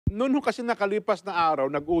noon kasi nakalipas na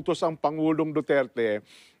araw, nag-utos ang Pangulong Duterte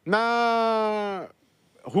na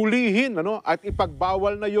hulihin at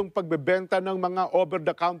ipagbawal na yung pagbebenta ng mga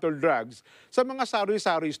over-the-counter drugs sa mga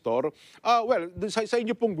sari-sari store. Well, sa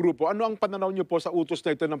inyo pong grupo, ano ang pananaw niyo po sa utos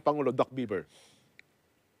na ito ng Pangulo, Doc Beaver?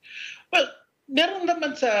 Well, meron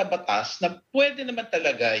naman sa batas na pwede naman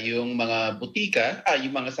talaga yung mga butika,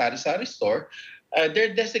 yung mga sari-sari store,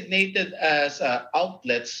 they're designated as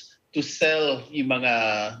outlets to sell yung mga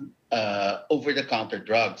over-the-counter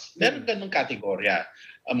drugs. Meron ganung kategorya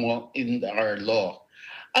in our law.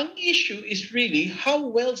 Ang issue is really how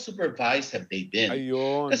well supervised have they been.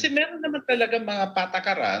 Ayun. Kasi meron naman talaga mga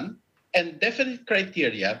patakaran and definite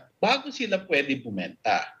criteria bago sila pwede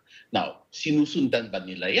bumenta. Now, sinusundan ba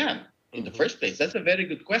nila yan? In the first place, that's a very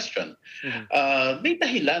good question. May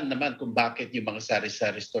dahilan naman kung bakit yung mga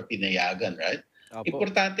sari-sari store pinayagan, right? Apo.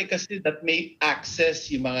 Importante kasi that may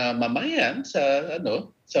access yung mga mamayan sa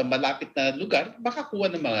sa malapit na lugar,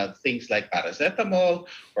 makakuha ng mga things like paracetamol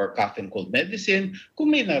or cough and cold medicine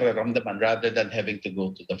kung may nararamdaman rather than having to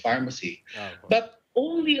go to the pharmacy. Apo. But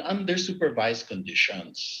only under supervised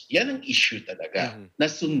conditions. Yan ang issue talaga.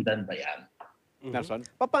 Nasundan ba yan?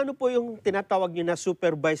 Paano po yung tinatawag niyo na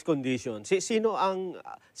supervised condition?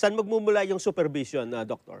 Saan magmumula yung supervision,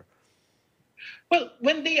 Doktor? Well,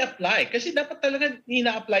 when they apply, kasi dapat talaga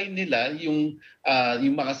ina-apply nila yung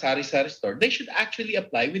mga sari-sari store, they should actually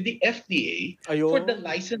apply with the FDA for the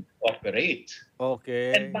license to operate.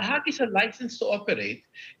 Okay. And bahagi sa license to operate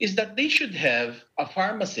is that they should have a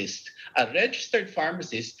pharmacist, a registered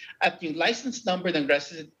pharmacist, at yung license number ng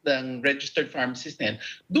registered pharmacist na yan,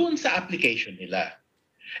 doon sa application nila.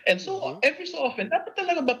 And so, every so often, dapat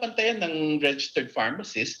talaga bapantayan ng registered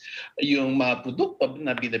pharmacist yung mga produkto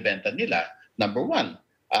na binibenta nila. Number one,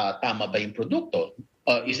 tama ba yung produkto?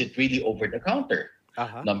 Is it really over-the-counter?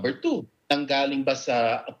 Number two, nanggaling ba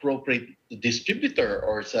sa appropriate distributor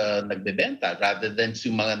or sa nagbebenta rather than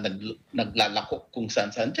sa mga naglalako kung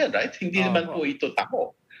saan-saan dyan, right? Hindi naman po ito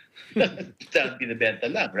tako. Binibenta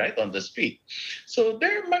lang, right, on the street. So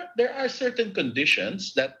there are certain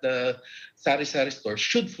conditions that the sari-sari store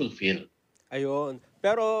should fulfill. Ayun.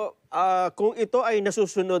 Pero kung ito ay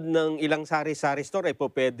nasusunod ng ilang sari-sari store, po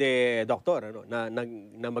pwede, Doktor, na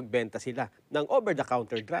magbenta sila ng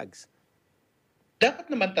over-the-counter drugs. Dapat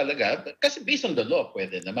naman talaga, kasi based on the law,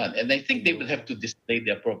 pwede naman. And I think they will have to display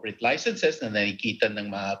the appropriate licenses na nakikita ng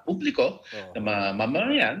mga publiko, ng mga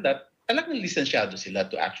mamamayan, that talagang lisensyado sila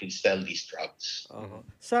to actually sell these drugs.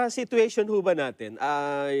 Sa situation ho ba natin,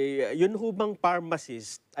 yun ho bang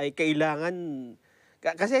pharmacist ay kailangan,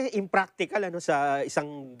 kasi impractical sa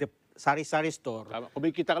isang sari-sari store.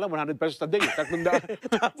 Kumikita ka lang 100 pesos a day.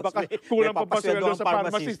 300. Baka kulang pa sweldo sa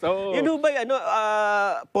pharmacist. Yun ho ba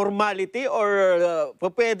formality or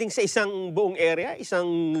pwedeng sa isang buong area, isang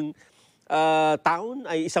town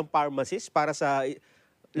ay isang pharmacist para sa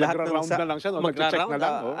lahat ng na lang siya, mag-check na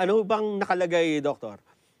lang. Ano bang nakalagay, Doktor?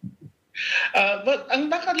 But ang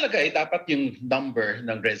nakalagay, dapat yung number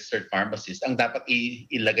ng registered pharmacist ang dapat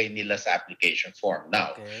ilagay nila sa application form.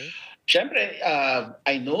 Now, syempre,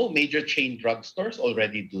 I know major chain drugstores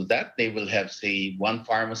already do that. They will have, say, one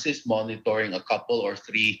pharmacist monitoring a couple or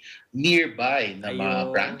three nearby na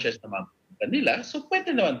mga branches na mga nila. So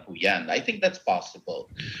pwede naman po yan. I think that's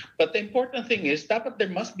possible. But the important thing is, dapat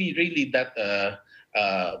there must be really that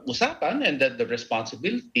usapan and then the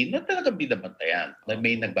responsibility na talagang binabantayan, na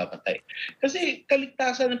may nagbabantay. Kasi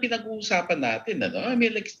kaligtasan ang pinag-uusapan natin, I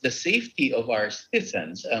mean, like the safety of our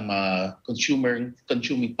citizens,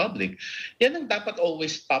 consuming public, yan ang dapat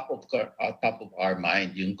always top of our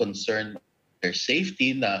mind, yung concern their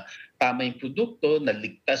safety, na tama yung produkto, na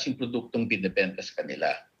ligtas yung produktong binibenta sa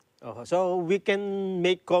kanila. So we can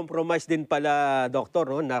make compromise din pala,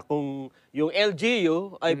 Doktor, na kung yung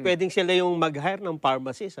LGU ay pwedeng sila yung mag-hire ng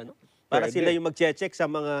pharmacist, para sila yung mag-check sa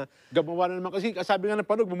mga... Gumawa na naman kasi, sabi nga ng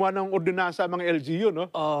Panog, gumawa ng ordinansa mga LGU,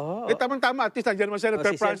 tamang-tama, at least nandiyan naman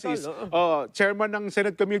Senator Francis, Chairman ng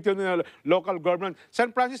Senate Committee on Local Government.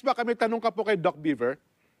 Sen. Francis, baka may tanong ka po kay Doc Beaver?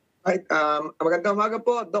 Magandang umaga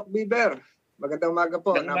po, Doc Beaver. Magandang umaga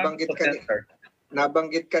po.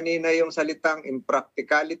 Nabanggit kanina yung salitang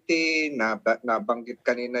impracticality, nabanggit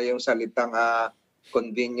kanina yung salitang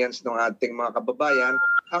convenience ng ating mga kababayan.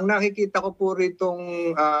 Ang nakikita ko po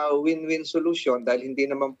ritong win-win solution, dahil hindi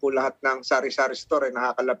naman po lahat ng sari-sari store ay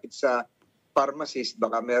nakakalapit sa pharmacist.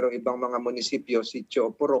 Baka merong ibang mga munisipyo,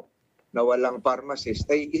 sitio o purok, na walang pharmacist.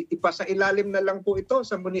 Ay ipasa ilalim na lang po ito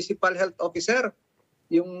sa Municipal Health Officer.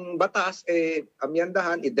 Yung batas,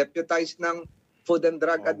 amyandahan, i-deputize ng Food and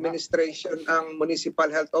Drug Administration ang Municipal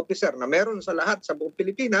Health Officer na meron sa lahat sa buong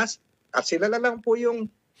Pilipinas, at sila lang po yung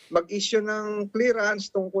mag-issue ng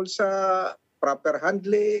clearance tungkol sa proper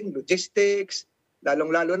handling, logistics,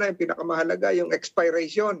 lalong-lalo na yung pinakamahalaga, yung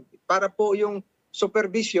expiration. Para po yung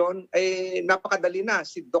supervision ay napakadali na.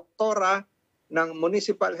 Si doktora ng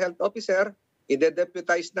municipal health officer,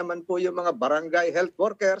 ide-deputize naman po yung mga barangay health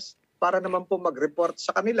workers para naman po mag-report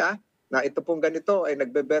sa kanila na ito pong ganito ay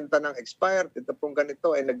nagbebenta ng expired, ito pong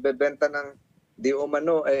ganito ay nagbebenta ng di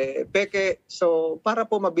umano peke. So para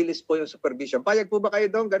po mabilis po yung supervision. Payag po ba kayo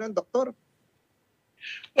doon? Ganun, doktor?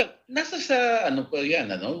 Well, nasa sa ano po yan,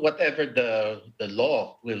 whatever the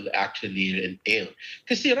law will actually entail.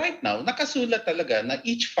 Kasi right now, nakasulat talaga na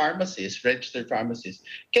each pharmacist, registered pharmacist,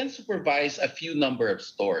 can supervise a few number of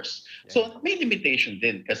stores. So may limitation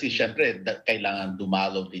din kasi syempre kailangan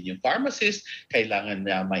dumalaw din yung pharmacist, kailangan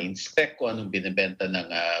na ma-inspect kung anong binibenta ng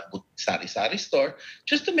sari-sari store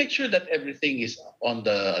just to make sure that everything is on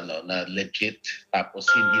the na legit, tapos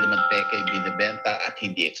hindi naman peke binibenta at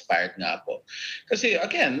hindi expired nga po. Kasi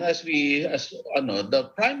again, the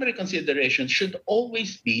primary consideration should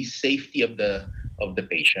always be safety of the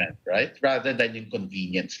patient, right? Rather than yung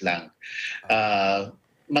convenience lang.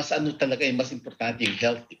 Mas talaga mas importante yung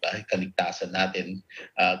health, di ba? Kaligtasan natin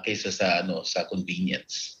kaysa sa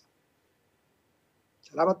convenience.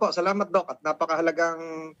 Salamat po, salamat Doc, at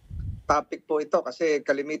napakahalagang topic po ito kasi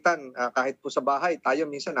kalimitan kahit po sa bahay tayo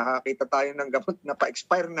minsan nakakita tayo ng gamot na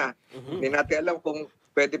pa-expire na. Hindi natin alam kung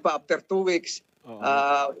pwede pa after 2 weeks.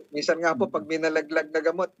 Minsan nga po pag minalaglag na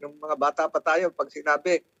gamot ng mga bata pa tayo, pag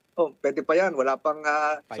sinabi, pwede pa yan, wala pang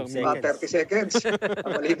 30 seconds.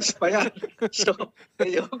 Malinis pa yan. So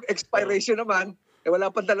yung expiration naman,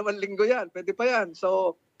 wala pang 2 linggo yan, pwede pa yan.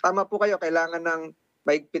 So tama po kayo, kailangan ng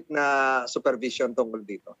mahigpit na supervision tungkol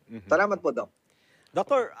dito. Salamat po, Doc.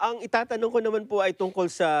 Doktor, ang itatanong ko naman po ay tungkol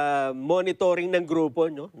sa monitoring ng grupo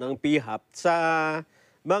ng PHAP sa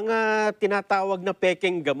mga tinatawag na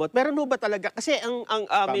pekeng gamot. Meron ba talaga? Kasi ang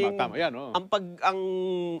aming Tama yan, ang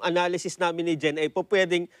analysis namin ni Jen ay po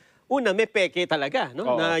pwedeng una may peke talaga,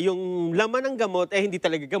 na yung laman ng gamot ay hindi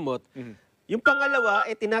talaga gamot. Yung pangalawa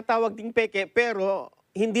ay tinatawag ding peke pero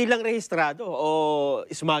hindi lang rehistrado o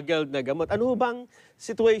smuggled na gamot. Ano bang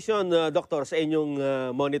situation, Doktor, sa inyong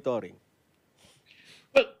monitoring?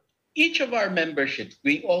 Well, each of our memberships,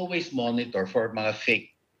 we always monitor for mga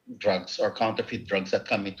fake drugs or counterfeit drugs that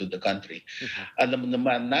come into the country. Alam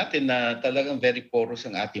naman natin na talagang very porous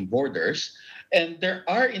ang ating borders, and there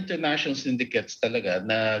are international syndicates talaga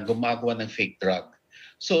na gumagawa ng fake drug.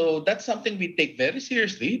 So that's something we take very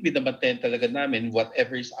seriously. Binabantayan talaga namin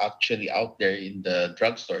whatever is actually out there in the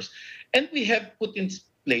drugstores. And we have put in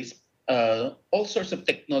place all sorts of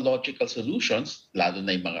technological solutions, lalo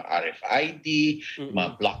na yung mga RFID,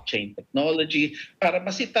 mga blockchain technology, para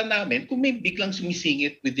masita namin kung may biglang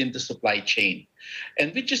sumisingit within the supply chain.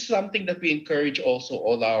 And which is something that we encourage also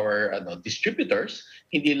all our distributors,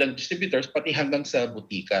 hindi lang distributors, pati hanggang sa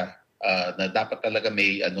butika, na dapat talaga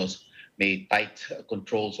may tight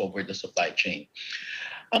controls over the supply chain.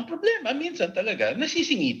 Ang problema minsan talaga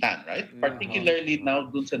nasisingitan, right? Particularly now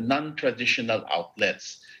dun sa non-traditional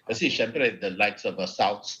outlets. Kasi syempre the likes of a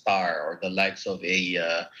South Star or the likes of a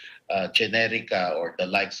Generica or the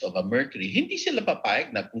likes of a Mercury, hindi sila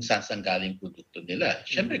papayag na kung saan galing produkto nila.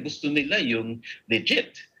 Syempre gusto nila yung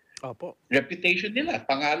legit. Opo. Reputation nila,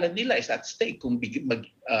 pangalan nila is at stake kung biglang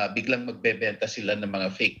magbebenta sila ng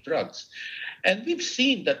mga fake drugs. And we've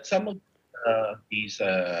seen that some of these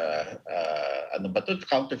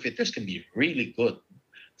counterfeiters can be really good.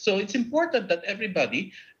 So it's important that everybody,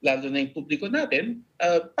 lalo na yung publiko natin,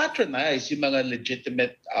 patronize yung mga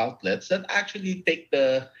legitimate outlets that actually take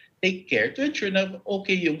care to ensure na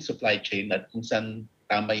okay yung supply chain at kung saan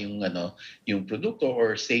tama yung produkto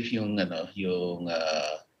or safe yung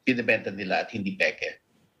binibenta nila at hindi peke.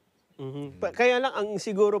 Kaya lang ang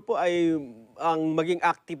siguro po ay ang maging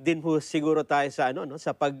active din po siguro tayo sa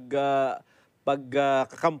sa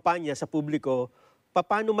pagkakampanya sa publiko.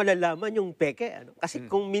 Paano malalaman yung peke? Kasi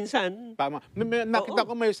kung minsan... Tama. Nakita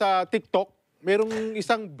ko may sa TikTok, merong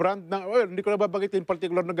isang brand na, hindi ko nababagitin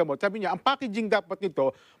particular na gamot. Sabi niya, ang packaging dapat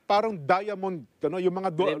nito, parang diamond, yung mga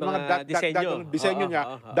disenyo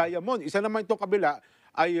niya, diamond. Isa naman itong kabila,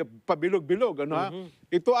 ay pabilog-bilog.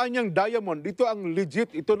 Ito ay niyang diamond, ito ang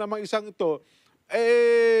legit, ito naman isang ito.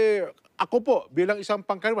 Ako po, bilang isang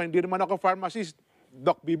pangkarwan, hindi naman ako pharmacist,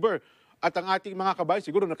 Doc Beaver, at ang ating mga kabayan,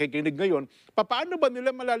 siguro nakikinig ngayon, paano ba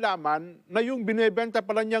nila malalaman na yung binibenta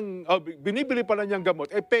pala niyang, binibili pala niyang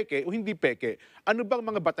gamot, peke o hindi peke? Ano bang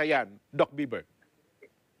mga batayan, Doc Beaver?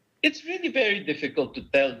 It's really very difficult to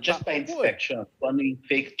tell just by inspection kung ano yung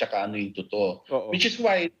fake tsaka ano yung totoo. Which is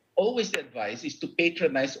why always the advice is to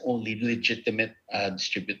patronize only legitimate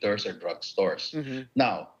distributors or drugstores.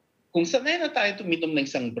 Now, kung sanay na tayo tuminom ng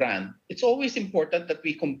isang brand, it's always important that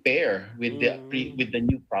we compare with the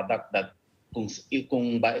new product that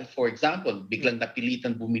for example, biglang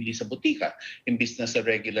napilitan bumili sa butika imbis na sa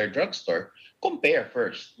regular drugstore, compare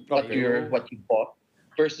first what you bought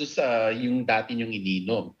versus yung dati nyong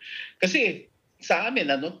ininom. Kasi sa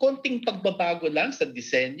amin, konting pagbabago lang sa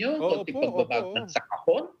disenyo, konting pagbabago lang sa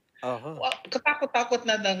kahon, katakot-takot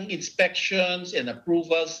na ng inspections and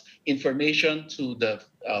approvals, information to the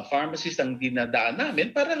pharmacist ang dinadaan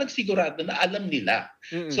namin para lang sigurado na alam nila.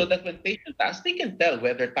 So that when patient asks, they can tell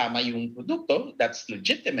whether tama yung produkto, that's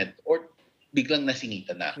legitimate, or biglang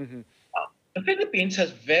nasingitan na. The Philippines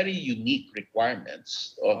has very unique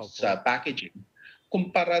requirements sa packaging.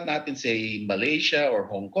 Kumpara natin sa Malaysia or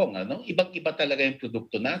Hong Kong, ibang-iba talaga yung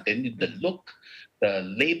produkto natin, the look, the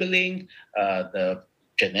labeling, the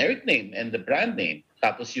generic name and the brand name,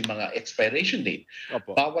 tapos yung mga expiration date.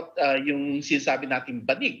 Bawat yung sinasabi natin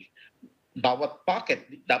banig, bawat pocket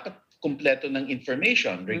dapat kumpleto ng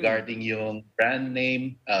information regarding yung brand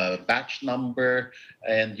name, batch number,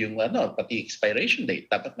 and yung pati expiration date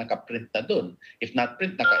dapat naka-print na dun. If not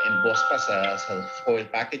print, naka-emboss pa sa foil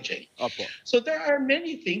packaging. So there are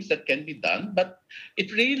many things that can be done, but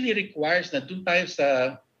it really requires na dun tayo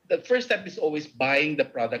sa the first step is always buying the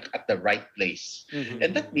product at the right place.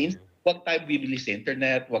 And that means, huwag tayo bibili sa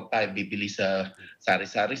internet, huwag tayo bibili sa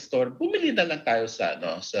sari-sari store. Bumili na lang tayo sa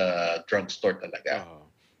drugstore talaga.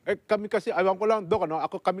 Kami kasi, alam ko lang, Doc,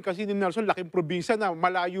 kami kasi ni Nelson, laking probinsya na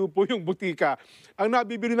malayo po yung butika. Ang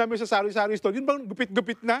nabibili namin sa sari-sari store, yun bang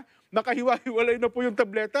gupit-gupit na, nakahiwa-hiwalay na po yung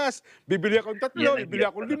tabletas. Bibili akong 3, bibili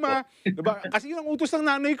akong 5. Diba? Kasi yun ang utos ng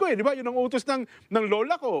nanay ko diba? Yun ang utos ng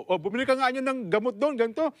lola ko. O bumili ka nga niya ng gamot doon,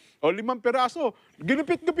 ganito. O 5 peraso.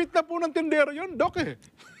 Ginupit-gupit na po ng tindero yun, Doc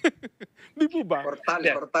Di po ba? Portal,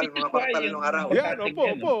 mga portal ng araw. Yan,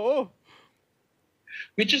 opo.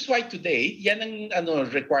 Which is why today, yan ang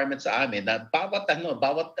requirement sa amin na bawat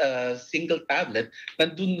single tablet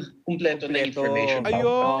nandun kumpleto na information.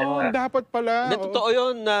 Ayun, dapat pala. Totoo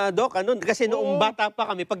yun, Doc. Kasi noong bata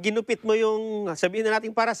pa kami, pag ginupit mo yung, sabihin na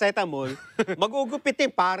natin paracetamol,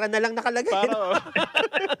 magugupitin, para na lang nakalagay.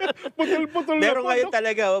 Putol-putol na pero po. ngayon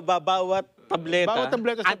talaga, bawat tableta,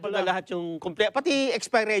 ando na lahat yung kompleto. Pati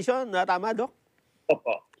expiration, tama, Doc?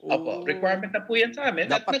 Opo. Requirement na po yan sa amin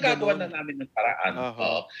at nagagawa na namin ng paraan.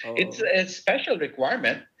 It's a special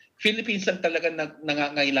requirement. Philippines lang talaga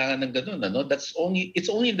nangangailangan ng ganun. It's only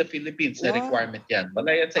in the Philippines na requirement yan. Wala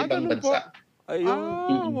yan sa ibang bansa.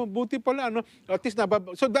 Mabuti pala. At least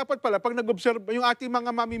so dapat pala, pag nag-observe, yung ating mga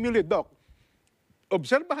mamimili, Doc,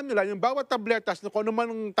 obserbahan nila yung bawat tabletas, kung ano man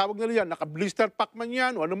ang tawag nila yan, naka-blister pack man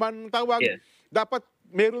yan, o ano man ang tawag, dapat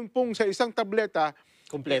meron pong sa isang tableta,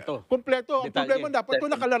 Kompleto. Ang problema dapat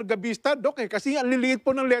po nakalarga vista, Doc Kasi ang liliit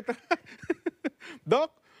po ng letra.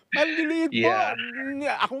 Doc, ang liliit po.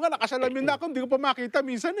 Ako nga nakasalamin na ako, hindi ko pa makita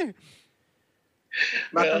minsan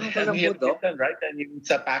Matanong ko lang po, Doc. Right? And yung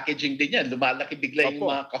sa packaging din yan, lumalaki bigla yung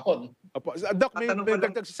mga kahon. Doc, may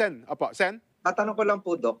dagdag si Sen. Sen? Matanong ko lang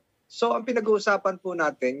po, Doc. So, ang pinag-uusapan po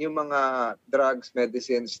natin, yung mga drugs,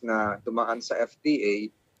 medicines na dumaan sa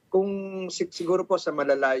FDA, kung siguro po sa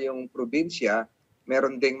malalayong probinsya,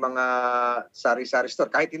 meron ding mga sari-sari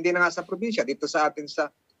store. Kahit hindi na nga sa probinsya, dito sa atin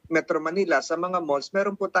sa Metro Manila, sa mga malls,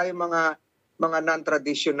 meron po tayo mga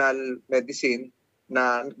non-traditional medicine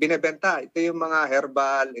na binebenta. Ito yung mga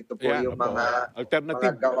herbal, ito po yung mga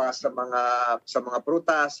gawa sa mga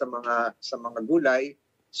prutas, sa mga gulay.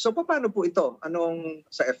 So paano po ito? Anong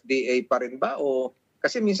sa FDA pa rin ba o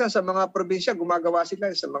kasi minsan sa mga probinsya gumagawa sila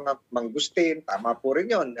sa mga mangustin, tama po rin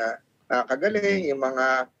 'yon. Kagaling yung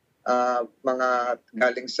mga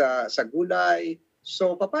galing sa gulay.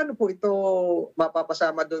 So paano po ito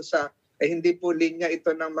mapapasama doon sa hindi po linya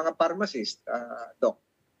ito ng mga pharmacist, Doc?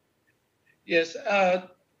 Yes,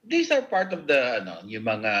 these are part of the yung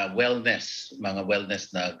mga wellness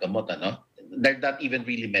na gamot They're not even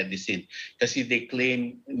really medicine kasi they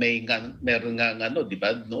claim meron nga di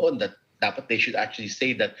ba noon that dapat they should actually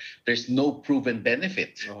say that there's no proven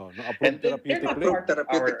benefit. And they're not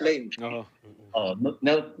therapeutic claims. No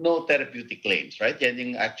therapeutic claims, right? Yan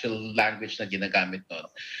yung actual language na ginagamit nun.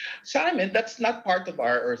 Sa amin, that's not part of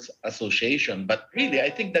our association. But really,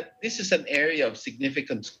 I think that this is an area of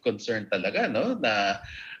significant concern talaga, na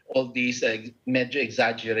all these medyo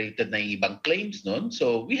exaggerated na ibang claims nun.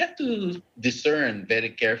 So we have to discern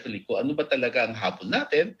very carefully kung ano ba talaga ang habol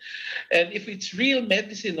natin. And if it's real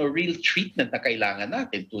medicine or real treatment na kailangan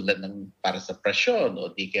natin tulad ng para sa presyon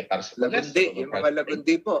o di kaya para sa lagundi, yung mga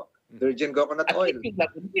lagundi po. Virgin coconut At oil. least yung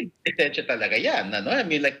lagunin, lisensya talaga yan. Ano? I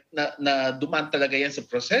mean, like, na dumaan talaga yan sa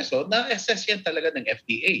proseso, na-assess yan talaga ng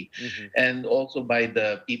FDA. And also by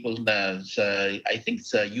the people na sa, I think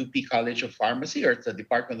sa UP College of Pharmacy or sa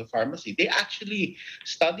Department of Pharmacy, they actually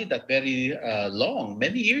studied that very long,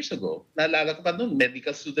 many years ago. Naalala ko pa noon,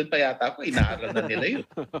 medical student pa yata ako, inaaral na nila yun.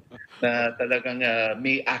 Na talagang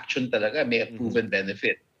may action talaga, may proven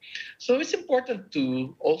benefit. So it's important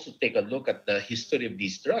to also take a look at the history of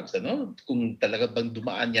these drugs. Ano? Kung talaga bang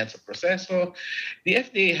dumaan yan sa proseso, the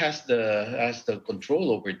FDA has the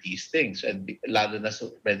control over these things, and lalo na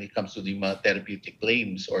when it comes to the mga therapeutic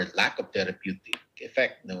claims or lack of therapeutic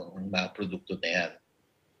effect ng mga produkto na yan.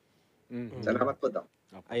 Salamat po, Doc.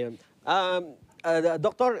 Ayun.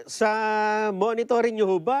 Doktor, sa monitoring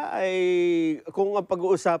nyo ba ay kung ang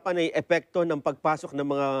pag-uusapan ay epekto ng pagpasok ng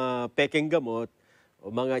mga peking gamot o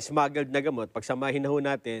mga smuggled na gamot, pagsamahin na ho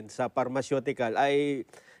natin sa pharmaceutical, ay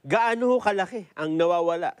gaano ho kalaki ang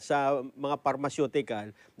nawawala sa mga pharmaceutical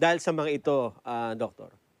dahil sa mga ito, Doktor?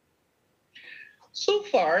 So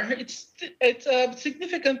far, it's a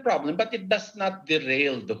significant problem, but it does not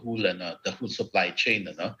derail the whole supply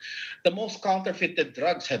chain. The most counterfeited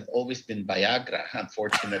drugs have always been Viagra,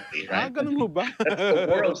 unfortunately, right? Ganun mo ba? That's the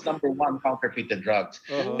world's #1 counterfeited drugs.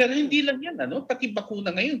 Pero hindi lang yan, pati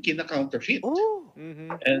bakuna ngayon kina-counterfeit.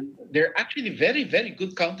 And they're actually very, very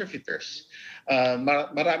good counterfeiters.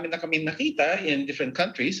 Marami na kami nakita in different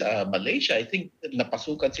countries. Malaysia, I think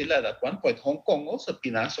napasukan sila at one point. Hong Kong also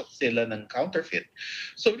pinasok sila ng counterfeit.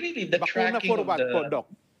 So really, the Bakuna tracking for what of the po, Doc?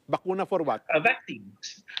 Bakuna for what?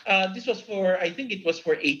 vaccines. This was for, I think it was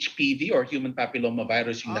for HPV or human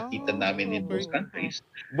papillomavirus yung nakita namin in those countries.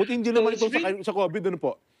 Buti hindi So naman it's ito sa COVID, ano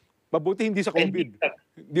po? Mabuti hindi sa COVID.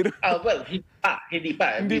 Well, hindi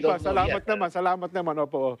pa. Hindi We pa. don't know yet. Salamat naman.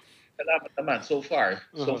 Opo. Salamat naman so far.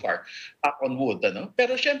 Knock on wood.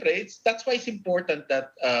 Pero syempre, that's why it's important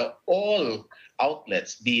that all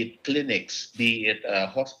outlets, be it clinics, be it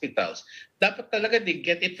hospitals, dapat talaga they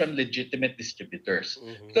get it from legitimate distributors.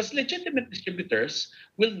 Because legitimate distributors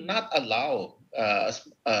will not allow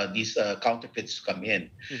these counterfeits to come in.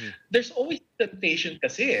 There's always temptation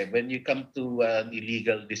kasi when you come to an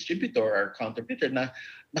illegal distributor or counterfeiter na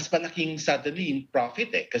mas malaking suddenly in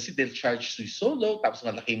profit kasi they'll charge you so low tapos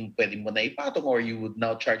malaking pwede mo na ipatong or you would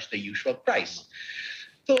now charge the usual price.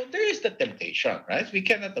 So there is the temptation, right? We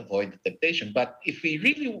cannot avoid the temptation. But if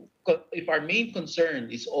our main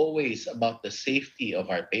concern is always about the safety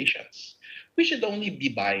of our patients, we should only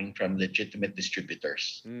be buying from legitimate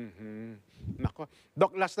distributors. Nako.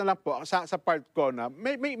 Doc, last na lang po sa part ko na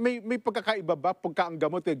may pagkakaiba ba pagka ang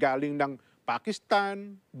gamot ay galing ng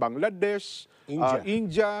Pakistan, Bangladesh,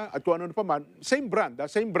 India at kung ano pa man, same brand.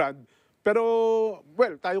 Pero,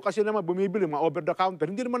 well, tayo kasi naman bumibili mga over-the-counter.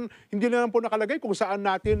 Hindi naman po nakalagay kung saan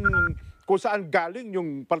galing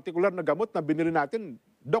yung particular na gamot na binili natin,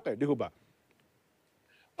 Doc, di ho ba?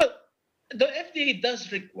 Well, the FDA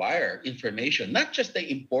does require information, not just the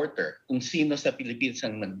importer, kung sino sa Pilipinas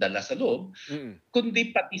ang nagdala sa loob,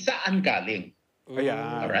 kundi pati saan galing. Ayan.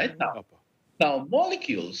 Alright? Now,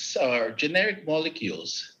 molecules or generic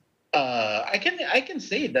molecules, I can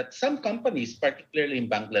say that some companies, particularly in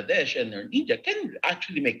Bangladesh and in India, can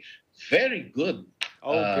actually make very good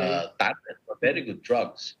tablets or very good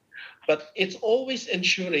drugs. But it's always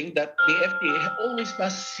ensuring that the FDA always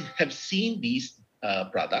must have seen these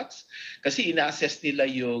products kasi ina-assess nila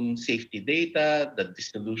yung safety data, the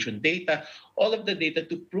dissolution data, all of the data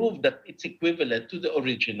to prove that it's equivalent to the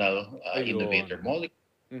original innovator molecule.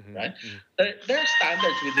 Right? There are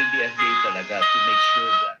standards within the FDA talaga to make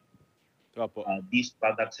sure that these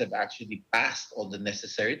products have actually passed all the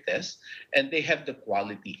necessary tests and they have the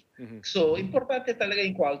quality. So, importante talaga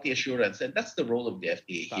yung quality assurance and that's the role of the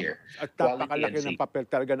FDA here. At napakalaki ng papel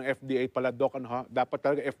talaga ng FDA pala, Doc. Dapat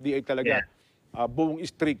talaga FDA talaga buong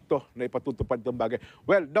istrikto na ipatutupad itong bagay.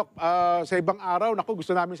 Well, Doc, sa ibang araw,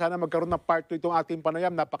 gusto namin sana magkaroon ng part 2 itong ating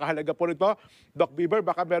panayam. Napakahalaga po nito. Doc Beaver,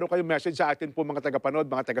 baka meron kayong message sa atin po mga tagapanood,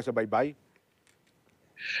 mga taga-subaybay?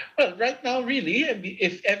 Well, right now, really,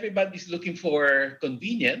 if everybody's looking for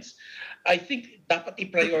convenience, I think dapat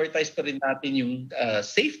i-prioritize pa rin natin yung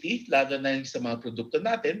safety, lalo na yung sa mga produkto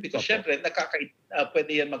natin, because syempre,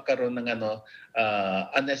 pwede yan magkaroon ng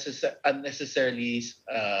unnecessarily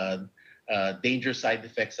dangerous side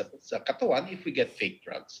effects sa katawan if we get fake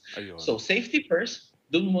drugs. So safety first,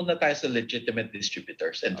 dun muna tayo sa legitimate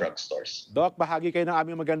distributors and drugstores. Doc, bahagi kayo ng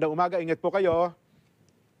aming magandang umaga. Ingat po kayo.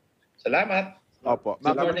 Salamat. Opo.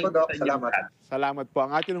 Salamat po, Doc. Salamat. Salamat po.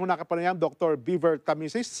 Ang ating nakapanayam, Dr. Beaver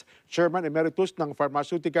Tamesis, Chairman Emeritus ng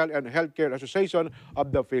Pharmaceutical and Healthcare Association of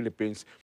the Philippines.